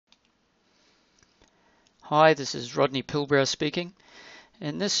Hi, this is Rodney Pilbrow speaking.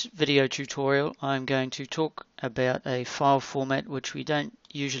 In this video tutorial, I'm going to talk about a file format which we don't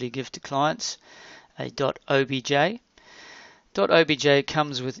usually give to clients, a .obj. .obj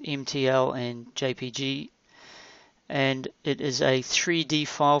comes with MTL and JPG, and it is a 3D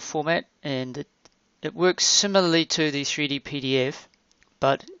file format, and it works similarly to the 3D PDF,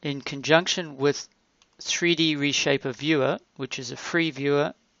 but in conjunction with 3D Reshaper Viewer, which is a free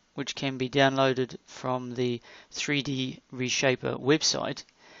viewer which can be downloaded from the 3D Reshaper website,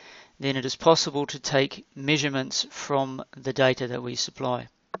 then it is possible to take measurements from the data that we supply.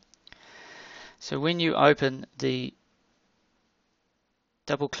 So when you open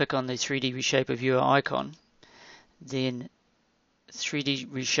double click on the 3D Reshaper Viewer icon, then 3D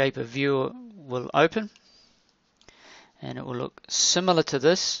Reshaper Viewer will open, and it will look similar to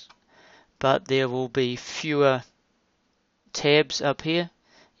this, but there will be fewer tabs up here.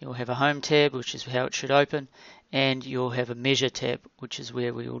 You'll have a home tab, which is how it should open, and you'll have a measure tab, which is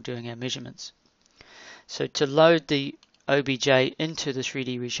where we're all doing our measurements. So to load the OBJ into the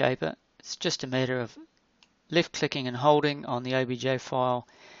 3D Reshaper, it's just a matter of left clicking and holding on the OBJ file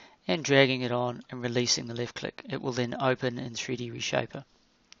and dragging it on and releasing the left click. It will then open in 3D Reshaper.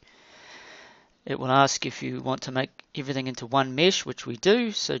 It will ask if you want to make everything into one mesh, which we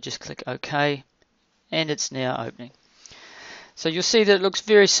do, so just click OK, and it's now opening. So you'll see that it looks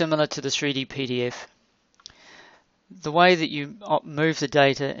very similar to the 3D PDF. The way that you move the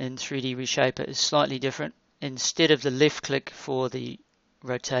data in 3D Reshaper is slightly different. Instead of the left click for the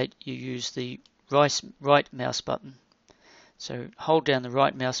rotate, you use the right mouse button. So hold down the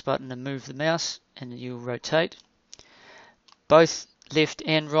right mouse button and move the mouse, and you'll rotate both left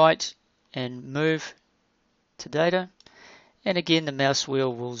and right and move to data. And again, the mouse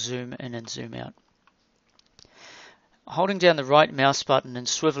wheel will zoom in and zoom out. Holding down the right mouse button and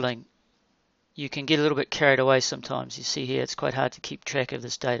swiveling, you can get a little bit carried away sometimes. You see here it's quite hard to keep track of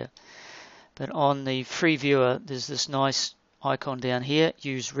this data. But on the free viewer, there's this nice icon down here,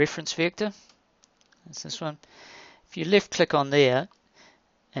 use reference vector. That's this one. If you left click on there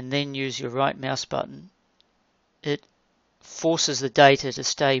and then use your right mouse button, it forces the data to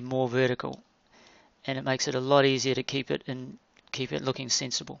stay more vertical, and it makes it a lot easier to keep it looking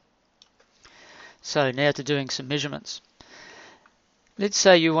sensible. So now to doing some measurements. Let's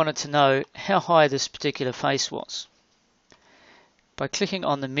say you wanted to know how high this particular face was. By clicking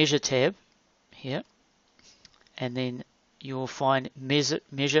on the Measure tab here, and then you will find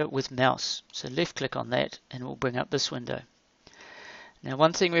Measure with Mouse. So left click on that and it will bring up this window. Now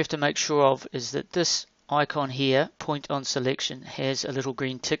one thing we have to make sure of is that this icon here, Point on Selection, has a little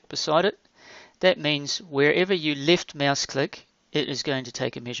green tick beside it. That means wherever you left mouse click, it is going to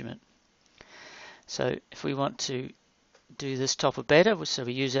take a measurement. So if we want to do this top of batter, so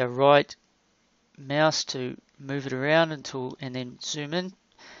we use our right mouse to move it around and then zoom in,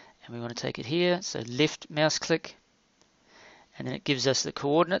 and we want to take it here, so left mouse click, and then it gives us the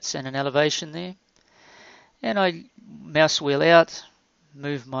coordinates and an elevation there. And I mouse wheel out,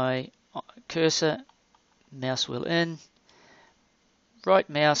 move my cursor, mouse wheel in, right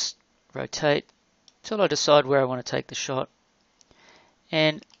mouse, rotate till I decide where I want to take the shot,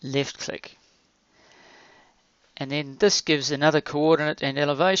 and left click. And then this gives another coordinate and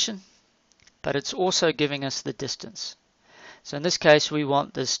elevation, but it's also giving us the distance. So in this case we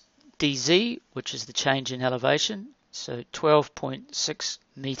want this DZ, which is the change in elevation, so 12.6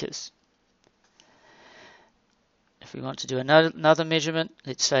 meters. If we want to do another measurement,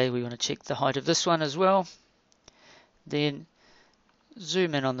 let's say we want to check the height of this one as well, then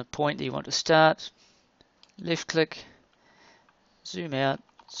zoom in on the point that you want to start, left click, zoom out,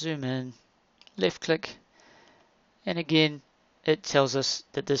 zoom in, left click, and again it tells us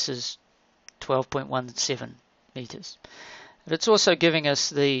that this is 12.17 meters. But it's also giving us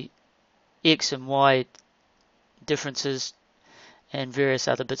the X and Y differences and various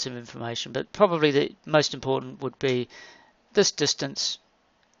other bits of information, but probably the most important would be this distance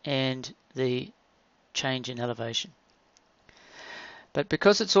and the change in elevation. But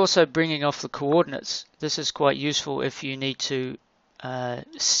because it's also bringing off the coordinates, this is quite useful if you need to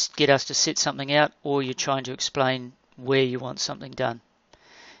get us to set something out, or you're trying to explain where you want something done.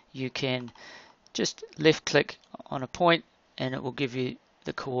 You can just left click on a point and it will give you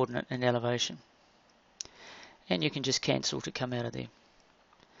the coordinate and elevation. And you can just cancel to come out of there.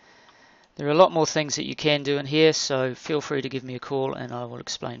 There are a lot more things that you can do in here, so feel free to give me a call and I will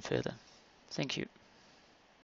explain further. Thank you.